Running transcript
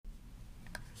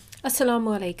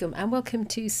Assalamu alaikum and welcome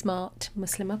to Smart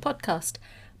Muslimah podcast.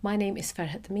 My name is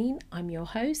Farhat Amin. I'm your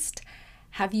host.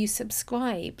 Have you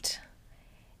subscribed?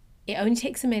 It only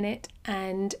takes a minute,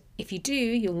 and if you do,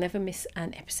 you'll never miss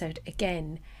an episode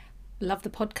again. Love the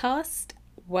podcast?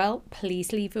 Well,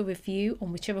 please leave a review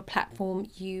on whichever platform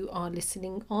you are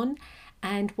listening on,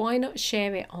 and why not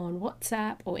share it on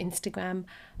WhatsApp or Instagram.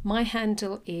 My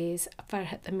handle is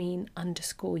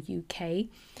farhatamin_UK.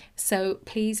 So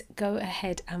please go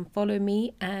ahead and follow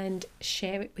me and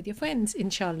share it with your friends,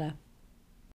 inshallah.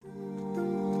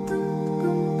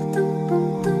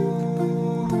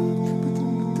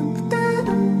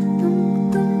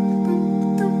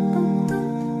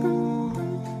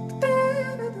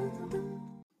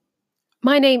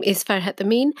 My name is Farhat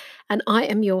Amin and I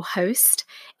am your host.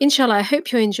 Inshallah, I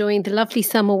hope you're enjoying the lovely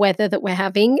summer weather that we're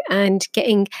having and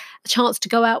getting a chance to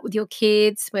go out with your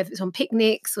kids, whether it's on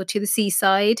picnics or to the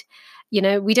seaside. You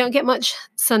know, we don't get much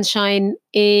sunshine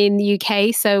in the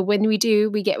UK, so when we do,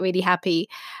 we get really happy.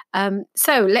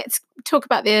 So let's talk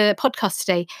about the podcast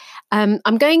today.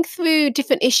 I'm going through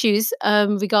different issues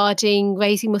regarding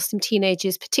raising Muslim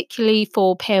teenagers, particularly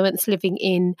for parents living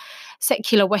in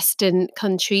secular Western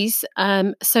countries.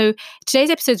 So today's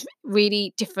episode is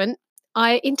really different.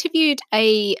 I interviewed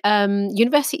a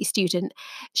university student.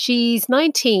 She's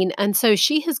 19, and so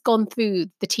she has gone through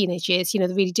the teenage years, the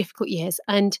really difficult years.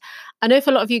 And I know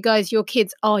for a lot of you guys, your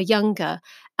kids are younger.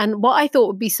 And what I thought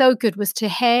would be so good was to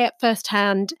hear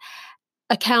firsthand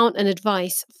account and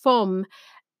advice from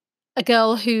a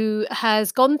girl who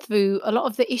has gone through a lot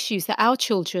of the issues that our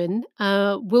children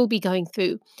will be going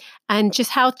through, and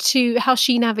just how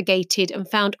she navigated and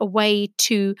found a way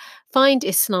to find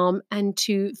Islam and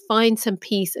to find some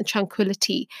peace and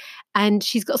tranquility. And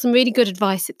she's got some really good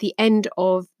advice at the end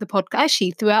of the podcast,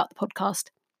 actually throughout the podcast.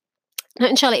 Now,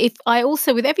 inshallah,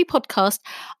 with every podcast,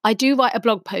 I do write a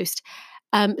blog post.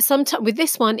 Sometime with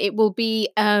this one, it will be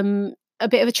a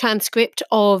bit of a transcript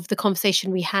of the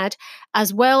conversation we had,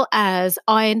 as well as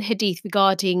Ayan Hadith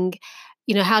regarding,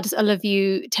 how does Allah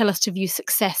tell us to view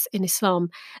success in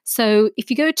Islam. So if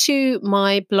you go to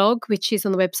my blog, which is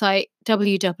on the website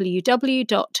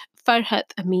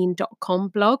www.farhatamin.com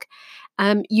blog,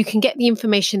 you can get the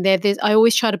information there. I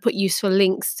always try to put useful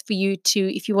links for you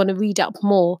to, if you want to read up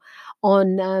more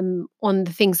on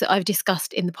the things that I've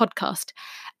discussed in the podcast.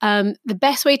 The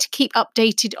best way to keep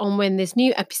updated on when there's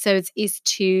new episodes is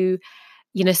to,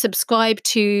 subscribe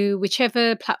to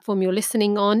whichever platform you're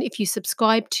listening on. If you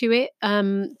subscribe to it,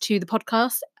 to the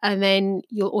podcast, and then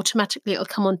it'll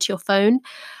come onto your phone.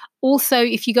 Also,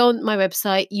 if you go on my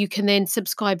website, you can then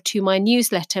subscribe to my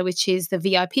newsletter, which is the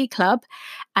VIP Club,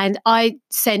 and I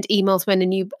send emails when a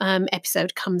new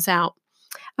episode comes out.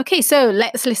 Okay, so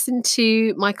let's listen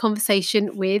to my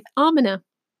conversation with Amina.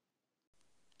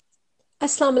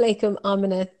 Assalamu alaikum,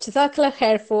 Amina. Jazakallah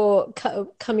khair for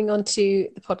coming onto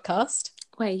the podcast.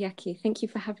 Wait, Yaki, thank you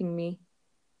for having me.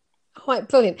 Quite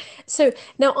brilliant. So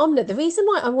now, Amina, the reason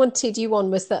why I wanted you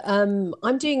on was that I'm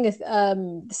doing a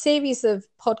series of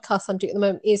podcasts I'm doing at the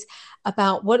moment is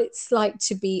about what it's like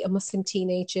to be a Muslim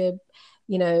teenager,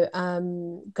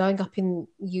 growing up in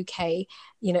UK,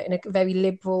 in a very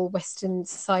liberal Western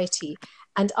society.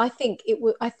 And I think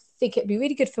it'd be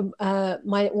really good for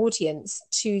my audience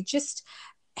to just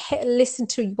listen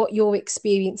to what your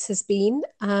experience has been.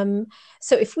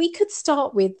 So if we could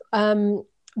start with,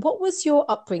 what was your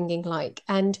upbringing like,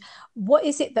 and what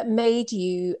is it that made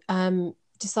you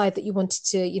decide that you wanted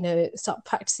to, start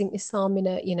practicing Islam in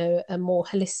a more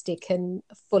holistic and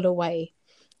fuller way?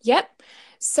 Yep.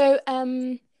 So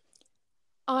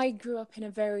I grew up in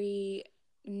a very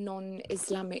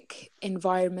non-Islamic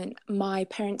environment. My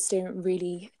parents didn't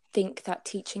really think that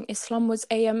teaching Islam was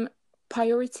a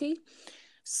priority.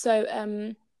 So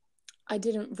I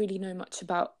didn't really know much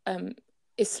about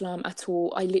Islam at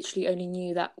all. I literally only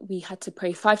knew that we had to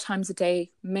pray 5 times a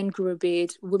day, men grew a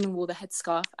beard, women wore the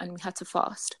headscarf, and we had to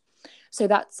fast. So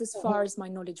that's as far as my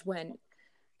knowledge went.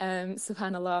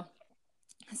 Subhanallah.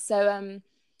 So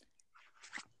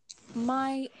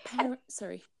my parents,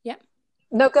 sorry, yeah.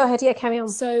 No, go ahead. Yeah, carry on.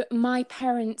 So my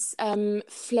parents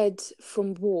fled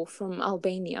from war from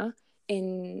Albania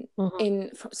from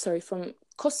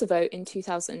Kosovo in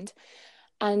 2000.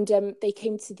 And they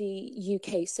came to the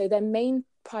UK. So their main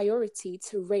priority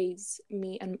to raise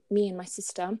me and my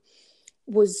sister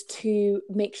was to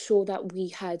make sure that we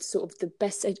had sort of the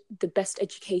best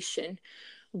education.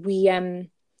 We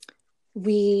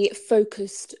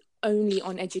focused only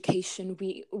on education.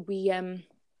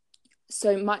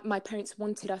 So my parents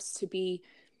wanted us to be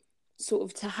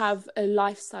to have a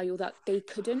lifestyle that they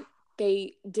couldn't.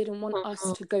 They didn't want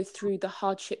us to go through the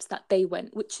hardships that they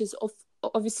went, which is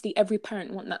obviously every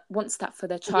parent wants that for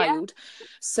their Yeah. child.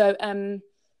 So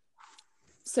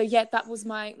so yeah, that was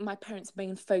my parents'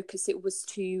 main focus. It was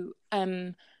to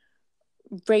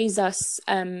raise us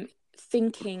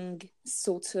thinking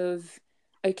sort of,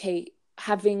 okay,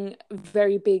 having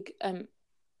very big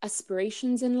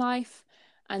aspirations in life,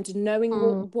 and knowing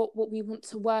what we want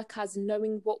to work as,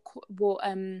 knowing what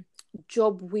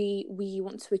job we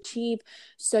want to achieve.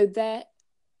 So their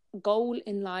goal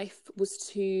in life was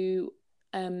to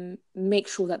make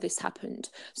sure that this happened.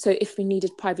 So if we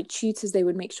needed private tutors, they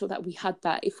would make sure that we had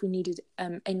that. If we needed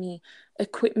any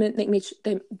equipment,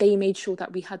 they made sure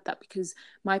that we had that, because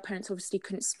my parents obviously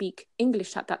couldn't speak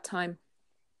English at that time.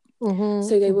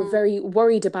 So they were very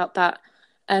worried about that.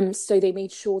 So they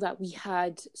made sure that we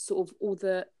had sort of all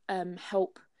the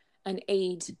help and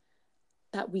aid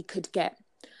that we could get.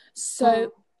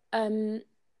 So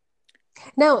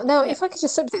now, yeah. if I could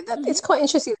just sort of, it's quite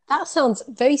interesting. That sounds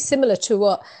very similar to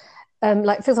what,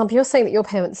 like, for example, you're saying that your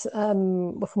parents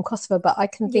were from Kosovo, but I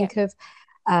can think of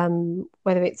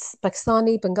whether it's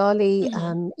Pakistani, Bengali,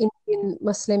 Indian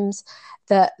Muslims,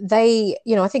 that they,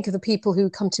 you know, I think of the people who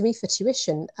come to me for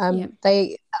tuition.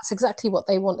 That's exactly what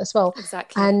they want as well.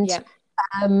 Exactly.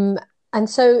 And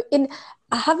so in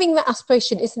having that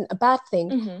aspiration isn't a bad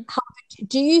thing. How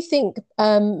do you think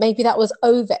maybe that was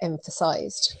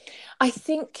overemphasized? I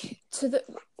think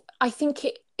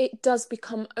it does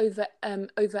become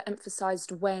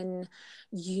overemphasized when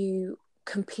you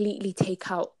completely take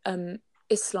out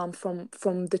Islam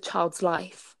from the child's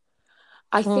life.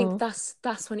 I think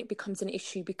that's when it becomes an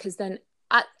issue, because then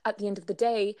at the end of the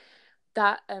day,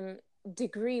 that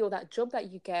degree or that job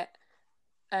that you get,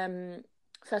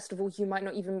 first of all, you might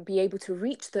not even be able to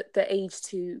reach the age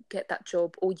to get that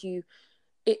job, or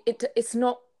it's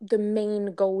not the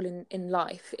main goal in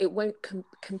life. It won't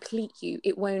complete you.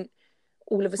 It won't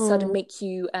all of a sudden make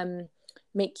you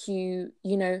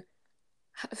you know,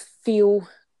 feel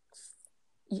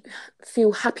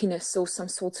happiness or some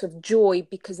sort of joy,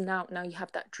 because now you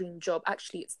have that dream job.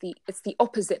 Actually, it's the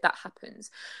opposite that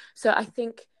happens. So I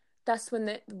think that's when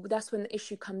the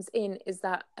issue comes in, is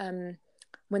that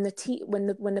when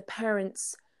the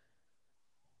parents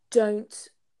don't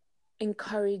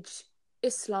encourage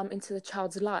Islam into the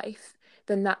child's life,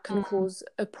 then that can cause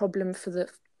a problem for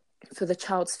the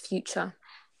child's future.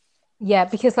 Yeah,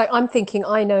 because like I'm thinking,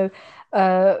 I know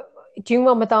during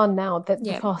Ramadan now that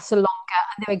the fasts are longer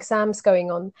and there are exams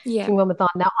going on during Ramadan.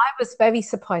 Now, I was very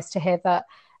surprised to hear that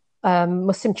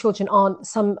Muslim children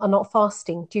some are not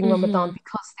fasting during Ramadan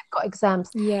because they've got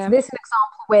exams. So there's an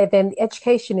example where then the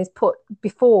education is put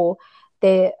before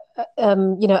the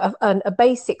you know, a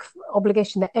basic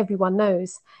obligation that everyone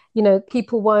knows. You know,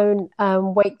 people won't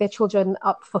wake their children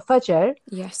up for Fajr,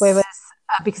 whereas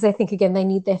because they think, again, they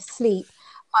need their sleep,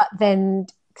 but then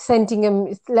letting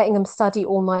them study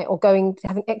all night, or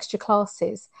having extra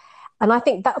classes. And I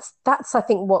think that's I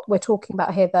think what we're talking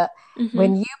about here, that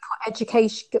when you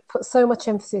put so much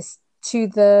emphasis to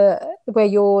where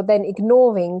you're then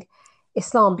ignoring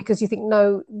Islam because you think,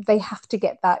 no, they have to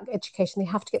get that education, they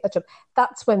have to get that job.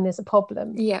 That's when there's a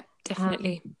problem. Yeah,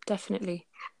 definitely.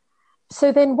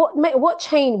 So then what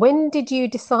changed? When did you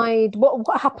decide,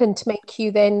 what happened to make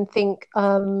you then think,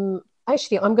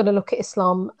 actually, I'm going to look at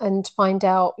Islam and find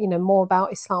out, you know, more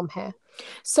about Islam here?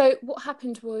 So what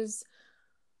happened was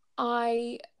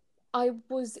I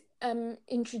was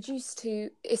introduced to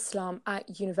Islam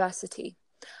at university.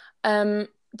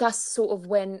 That's sort of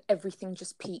when everything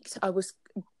just peaked. I was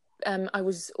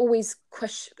always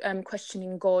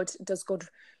questioning God. Does God,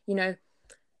 you know,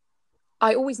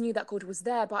 I always knew that God was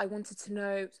there, but I wanted to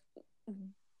know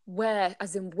where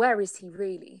is he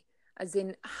really? As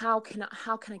in, how can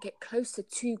I get closer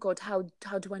to God? How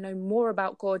do I know more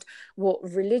about God? What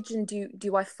religion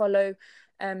do I follow?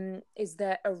 Is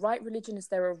there a right religion? Is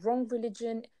there a wrong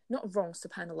religion? Not wrong,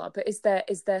 subhanallah, but is there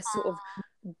sort of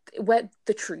where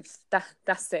the truth?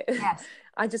 That's it. Yes.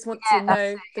 I just want to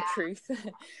know the truth.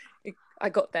 I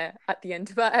got there at the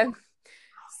end, but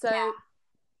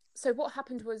so what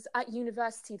happened was, at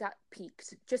university that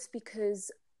peaked, just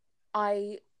because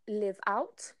I live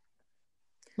out.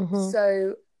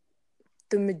 So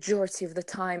the majority of the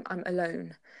time I'm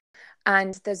alone,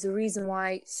 and there's a reason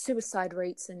why suicide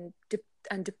rates and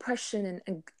depression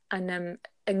and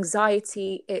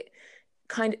anxiety, it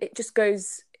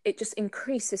just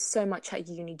increases so much at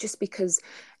uni, just because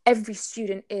every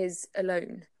student is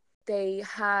alone. They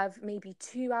have maybe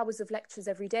 2 hours of lectures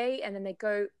every day, and then they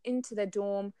go into their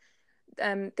dorm.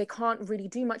 They can't really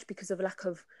do much because of lack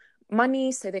of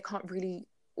money, so they can't really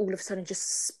all of a sudden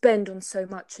just spend on so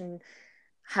much and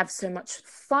have so much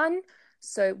fun.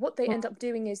 So what they end up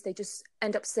doing is they just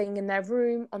end up staying in their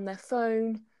room on their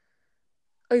phone,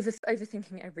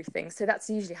 overthinking everything. So that's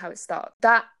usually how it starts.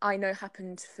 That I know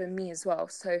happened for me as well.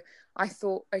 So I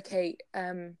thought, okay,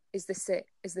 is this it?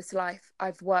 Is this life?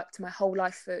 I've worked my whole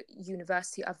life for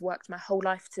university. I've worked my whole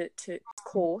life to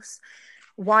course.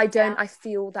 Why don't I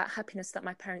feel that happiness that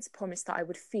my parents promised that I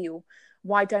would feel?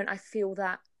 Why don't I feel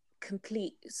that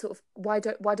complete sort of, why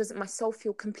doesn't my soul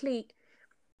feel complete?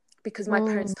 Because my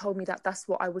parents told me that that's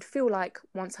what I would feel like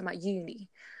once I'm at uni.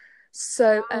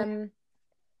 So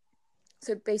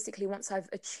so basically once I've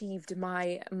achieved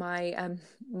my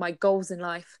goals in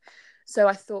life, so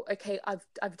I thought, okay,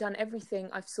 I've done everything.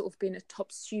 I've sort of been a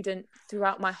top student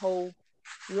throughout my whole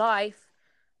life.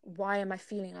 Why am I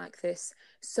feeling like this?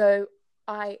 So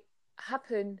I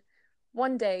happened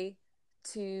one day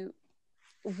to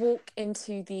walk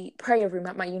into the prayer room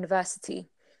at my university,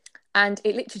 and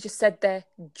it literally just said there,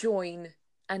 join,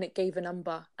 and it gave a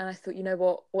number. And I thought, you know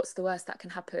what, what's the worst that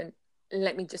can happen?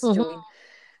 Let me just join.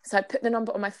 So I put the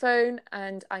number on my phone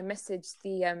and I messaged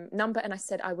the number and I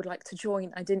said I would like to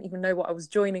join. I didn't even know what I was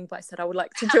joining, but I said I would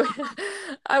like to join.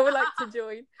 I would like to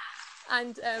join.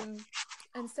 And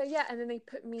so yeah, and then they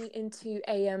put me into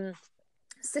a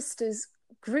sisters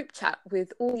group chat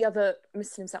with all the other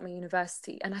Muslims at my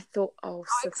university. And I thought, oh,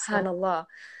 subhanallah.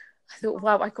 I thought,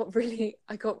 wow,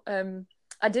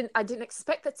 I didn't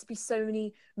expect there to be so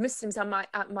many Muslims at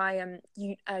my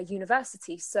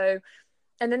university. So,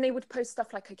 and then they would post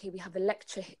stuff like, okay, we have a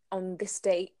lecture on this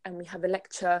date, and we have a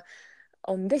lecture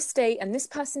on this date, and this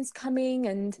person's coming,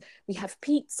 and we have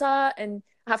pizza. And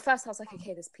at first I was like,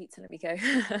 okay, there's pizza, let me go.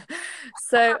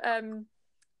 So,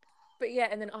 but yeah,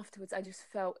 and then afterwards I just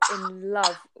fell in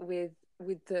love with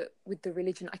the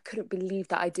religion. I couldn't believe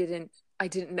that I didn't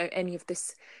know any of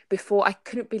this before. I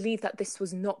couldn't believe that this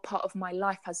was not part of my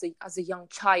life as a young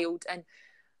child. And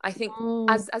I think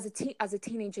as a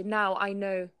teenager now, I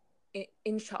know,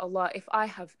 inshallah, if I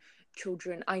have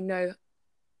children, I know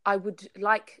I would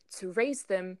like to raise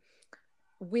them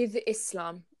with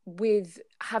Islam, with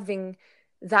having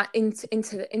that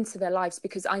into their lives,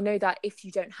 because I know that if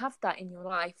you don't have that in your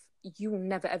life, you will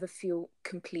never ever feel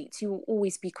complete. You will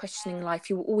always be questioning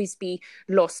life. You will always be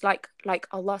lost. Like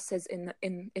Allah says in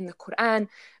the Quran,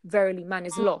 verily man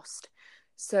is lost.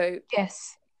 So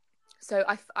yes. So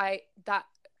I that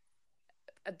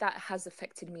has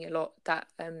affected me a lot. That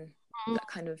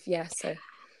kind of, yeah. So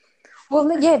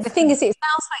well, yeah, the thing is, it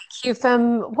sounds like you've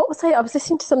what was I was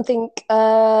listening to something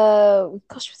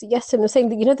gosh, was it yesterday? They were saying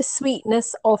that, you know, the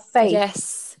sweetness of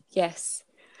faith. Yes.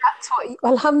 That's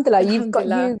what, alhamdulillah, you got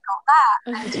that,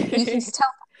 and you can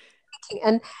tell.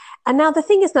 And now the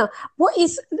thing is, now what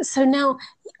is, so now,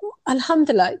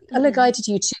 alhamdulillah, Allah guided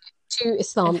you to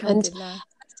Islam, and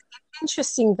it's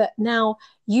interesting that now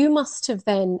you must have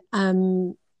then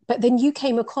but then you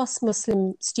came across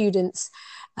Muslim students,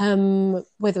 whether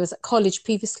it was at college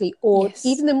previously or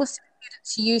even the Muslim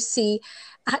students you see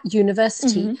at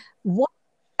university. What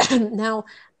now,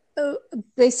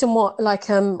 based on what, like,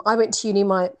 I went to uni,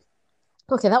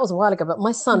 okay, that was a while ago, but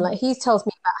my son, like, he tells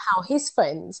me about how his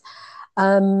friends,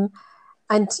 and,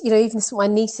 you know, even my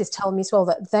nieces tell me as well,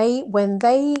 that when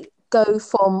they go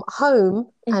from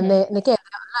home and again,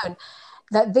 they're alone,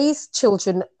 that these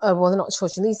children, well, they're not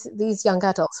children, these young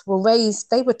adults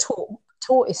they were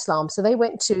taught Islam. So they were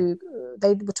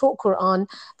taught Quran,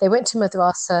 they went to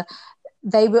madrasa,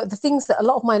 they were the things that a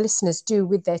lot of my listeners do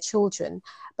with their children.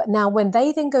 But now when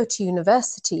they then go to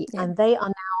university and they are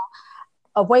now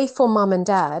away from mum and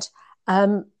dad,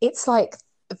 it's like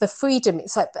the freedom,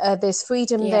 it's like there's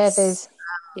freedom there, there's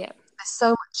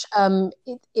so much,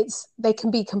 they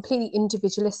can be completely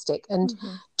individualistic and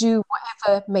do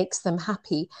whatever makes them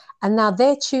happy. And now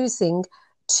they're choosing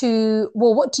to,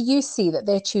 well, what do you see that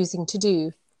they're choosing to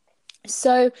do?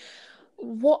 So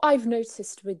what I've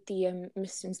noticed with the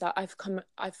Muslims that I've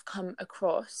come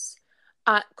across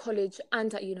at college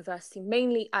and at university,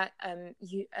 mainly at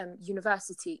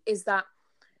university, is that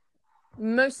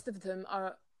most of them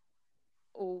are,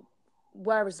 or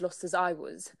were, as lost as I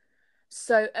was.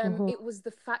 So it was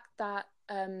the fact that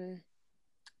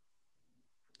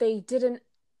they didn't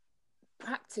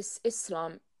practice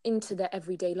Islam into their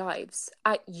everyday lives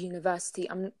at university.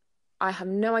 I have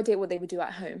no idea what they would do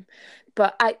at home,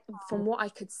 but from what I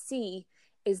could see,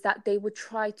 is that they would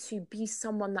try to be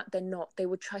someone that they're not. They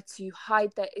would try to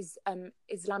hide their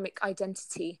Islamic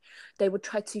identity. They would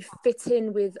try to fit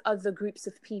in with other groups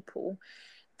of people.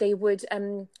 They would,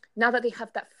 now that they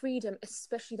have that freedom,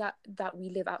 especially that we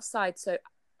live outside. So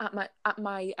at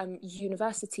my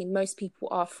university, most people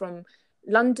are from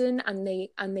London, and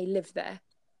they live there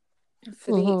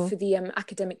for the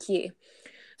academic year.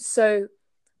 So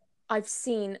I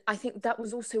think that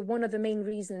was also one of the main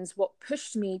reasons what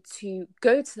pushed me to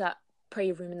go to that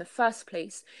prayer room in the first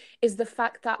place, is the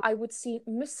fact that I would see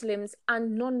Muslims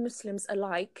and non-Muslims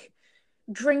alike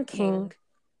drinking,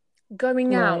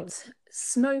 going Right. out,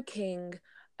 smoking,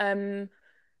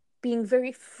 being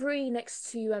very free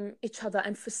next to each other.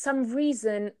 And for some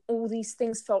reason, all these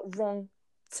things felt wrong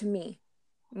to me.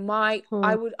 I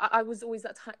was always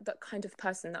that kind of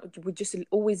person that would just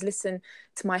always listen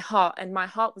to my heart, and my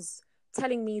heart was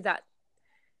telling me that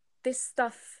this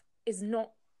stuff is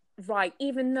not right,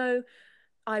 even though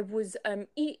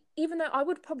even though I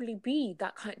would probably be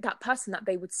that person that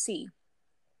they would see,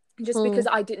 just because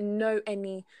I didn't know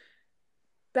any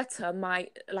better.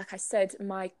 Like I said,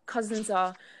 my cousins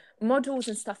are models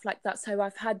and stuff like that, so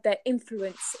I've had their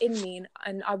influence in me,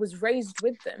 and I was raised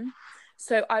with them.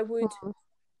 So I would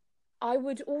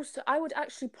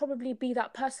actually probably be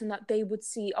that person that they would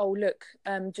see, oh look,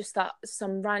 just that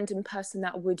some random person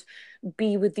that would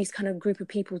be with these kind of group of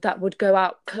people that would go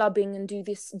out clubbing and do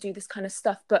this kind of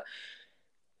stuff. But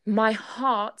my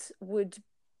heart would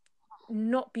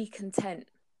not be content.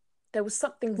 There was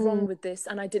something wrong with this,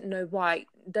 and I didn't know why.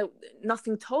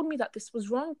 Nothing told me that this was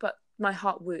wrong, but my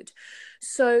heart would.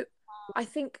 So I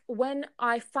think when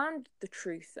I found the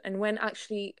truth, and when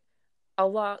actually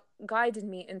Allah guided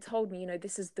me and told me,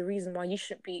 this is the reason why you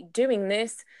shouldn't be doing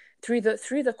this through the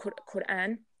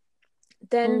Quran,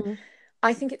 then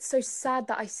I think it's so sad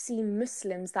that I see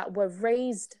Muslims that were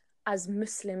raised as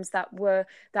Muslims, that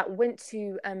went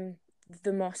to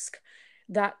the mosque,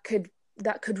 that could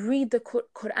read the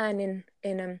Quran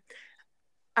in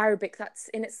Arabic. That's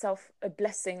in itself a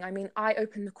blessing. I mean, I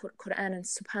opened the Quran and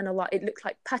subhanallah, it looked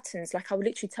like patterns. Like I would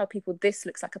literally tell people, this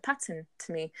looks like a pattern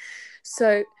to me.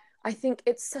 So I think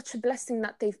it's such a blessing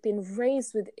that they've been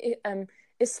raised with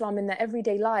Islam in their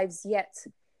everyday lives, yet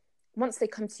once they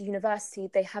come to university,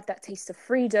 they have that taste of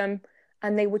freedom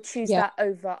and they would choose that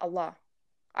over Allah.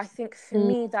 I think for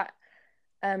me that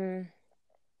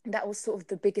that was sort of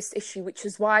the biggest issue, which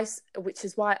is why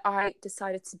I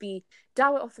decided to be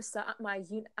dawah officer at my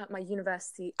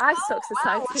university, ISOC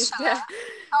Society. Yeah.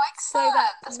 Oh, excellent.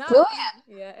 That's brilliant.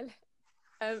 Yeah.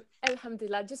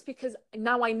 Alhamdulillah, just because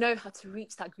now I know how to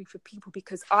reach that group of people,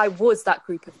 because I was that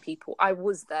group of people. I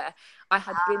was there. I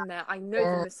had been there. I know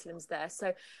the Muslims there.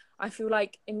 So I feel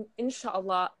like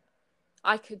inshallah,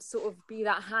 I could sort of be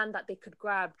that hand that they could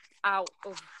grab out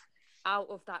of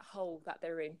that hole that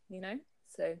they're in,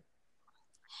 So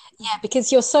Yeah,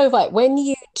 because you're so right. When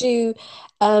you do,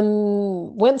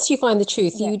 once you find the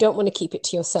truth, you don't want to keep it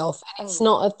to yourself. And it's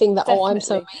not a thing that, I'm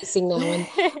so amazing now and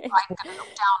I'm going to look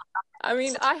down. I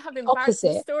mean, I have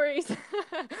embarrassing stories.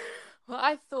 Well,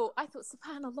 I thought,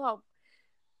 subhanallah,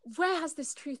 where has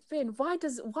this truth been? Why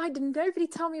didn't nobody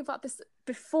tell me about this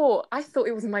before? I thought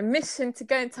it was my mission to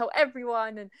go and tell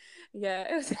everyone, and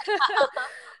it was.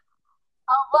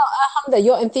 Oh, well, alhamdulillah,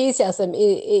 your enthusiasm,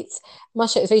 it's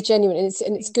mashallah, it's very genuine, and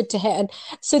it's good to hear. And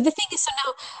so the thing is, so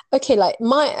now, okay, like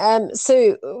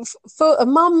for a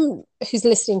mum who's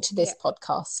listening to this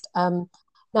podcast,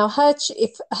 now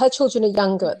if her children are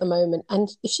younger at the moment,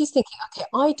 and if she's thinking, okay,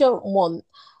 I don't want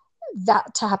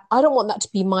that to happen, I don't want that to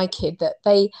be my kid, that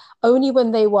they only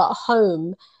when they were at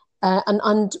home and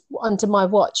under my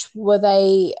watch were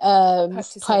they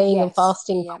praying and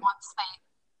fasting, but once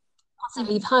they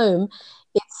leave home,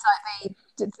 it's like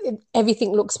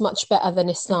everything looks much better than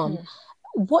Islam.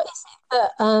 What is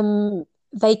it that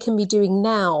they can be doing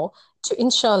now to,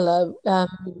 inshallah,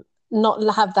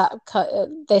 not have that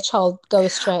their child go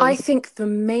astray? I think the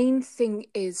main thing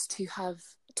is to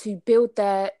build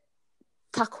their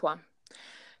taqwa.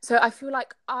 So I feel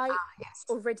like I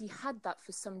already had that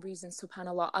for some reason.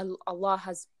 SubhanAllah, Allah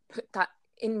has put that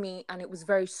in me, and it was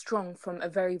very strong from a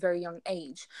very, very young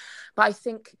age. But I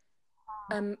think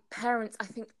parents, I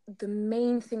think the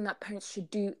main thing that parents should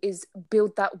do is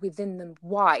build that within them.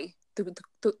 Why? The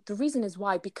reason is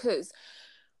why, because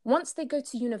once they go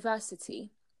to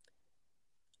university,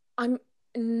 I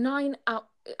mean,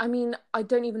 I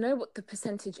don't even know what the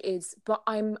percentage is, but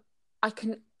I'm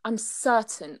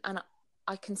certain, and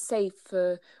I can say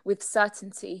with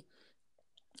certainty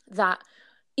that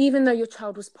even though your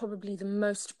child was probably the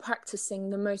most practicing,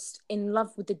 the most in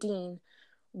love with the deen,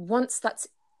 once that's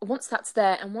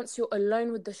there, and once you're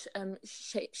alone with the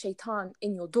shaitan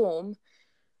in your dorm,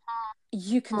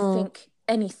 you can think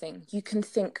anything. You can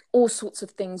think all sorts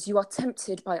of things. You are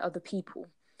tempted by other people.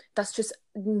 That's just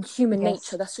human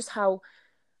nature. That's just how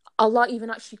Allah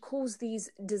even actually calls these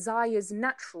desires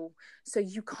natural. So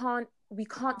we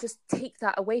can't just take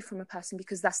that away from a person,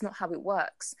 because that's not how it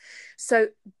works. So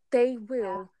they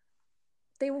will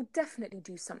definitely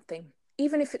do something.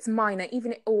 even if it's minor,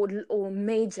 or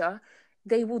major,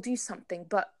 they will do something.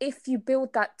 But if you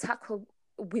build that taqwa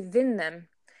within them,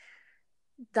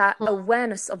 that Mm.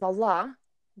 awareness of Allah,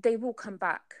 they will come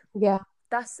back. Yeah.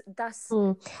 That's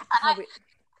Mm. how it.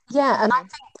 Yeah, and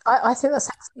Mm-hmm. I think that's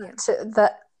Yeah. excellent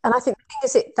that, and I think the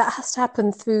thing is that has to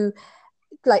happen through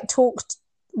like talked.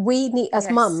 We need as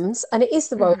Yes. mums, and it is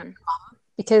the role Mm-hmm.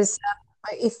 because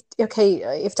if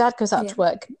dad goes out Yeah. to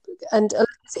work, and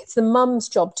it's the mum's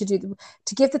job to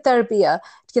give the therapy, to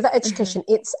give that Mm-hmm. education.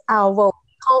 It's our role.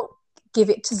 We can't give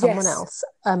it to someone Yes. else.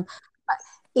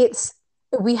 It's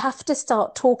we have to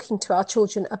start talking to our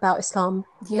children about Islam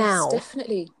Yes, now.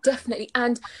 definitely, definitely.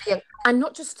 Yeah. And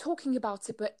not just talking about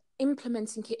it, but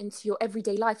implementing it into your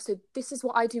everyday life. So this is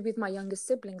what I do with my younger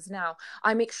siblings now.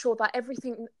 I make sure that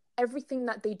everything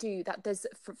that they do, that there's,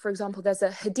 for example, there's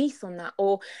a hadith on that,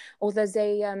 or there's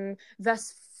a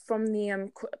verse from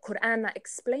the Quran that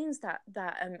explains that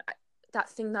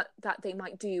thing that they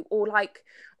might do, or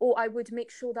I would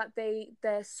make sure that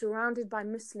they're surrounded by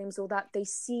Muslims, or that they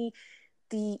see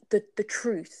the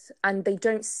truth, and they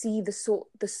don't see the sort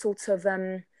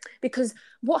of because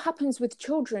what happens with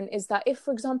children is that if,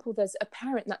 for example, there's a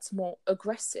parent that's more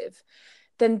aggressive,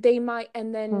 then they might,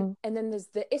 Mm. and then there's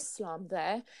the Islam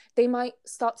there, they might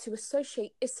start to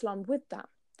associate Islam with that.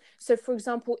 So for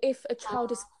example, if a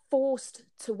child is forced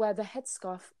to wear the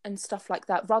headscarf and stuff like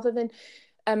that, rather than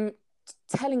um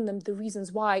telling them the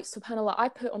reasons why, subhanallah, I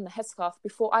put on the headscarf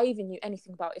before I even knew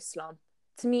anything about Islam.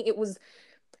 To me it was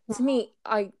to me,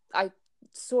 I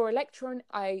saw a lecture on,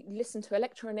 I listened to a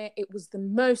lecture on it. It was the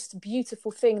most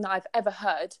beautiful thing that I've ever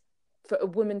heard for a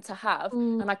woman to have,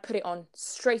 Mm. and I put it on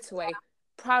straight away.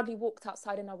 Proudly walked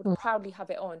outside, and I would Mm. proudly have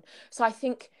it on. So I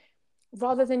think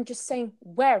rather than just saying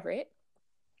wear it,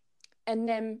 and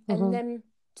Mm-hmm. them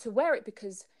to wear it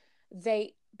because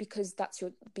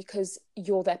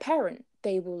you're their parent,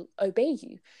 they will obey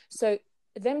you. So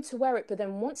them to wear it, but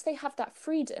then once they have that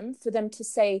freedom for them to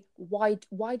say, why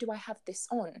do I have this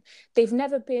on, they've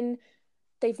never been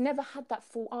they've never had that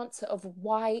full answer of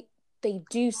why they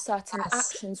do certain Yes.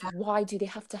 actions. Why do they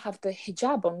have to have the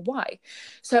hijab on? Why?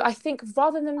 So I think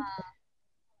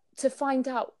to find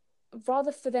out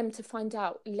rather for them to find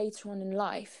out later on in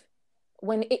life,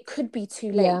 when it could be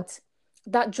too Yeah. late,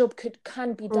 that job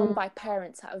can be done Mm. by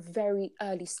parents at a very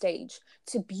early stage,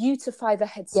 to beautify the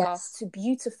headscarf, Yes. to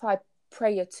beautify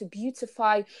prayer, to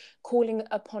beautify calling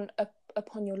upon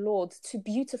your Lord, to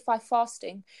beautify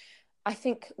fasting. I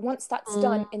think once that's Mm.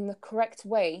 done in the correct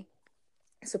way,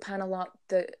 subhanallah,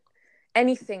 the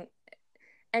anything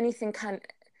anything can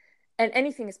and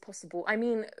anything is possible. I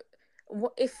mean,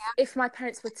 if my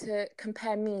parents were to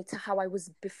compare me to how I was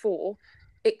before,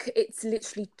 it's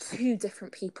literally two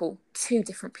different people.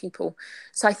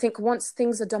 So I think once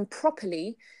things are done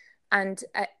properly, and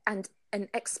an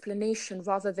explanation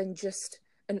rather than just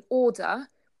an order,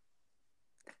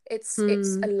 Mm.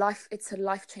 it's a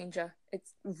life changer. It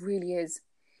really is.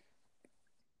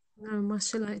 No,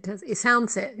 mashallah, it does. It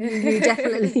sounds it. You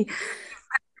definitely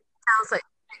sounds like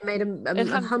you made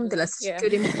alhamdulillah, Alhamdulillah. such a Yeah.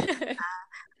 good impact.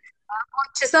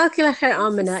 Jazakallah khair, Thank you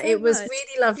Amina. so It was much.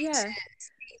 really lovely to Yeah.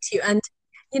 speak to you. And,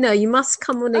 you must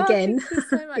come on Oh, again, thank you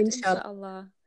so much, inshallah. inshallah.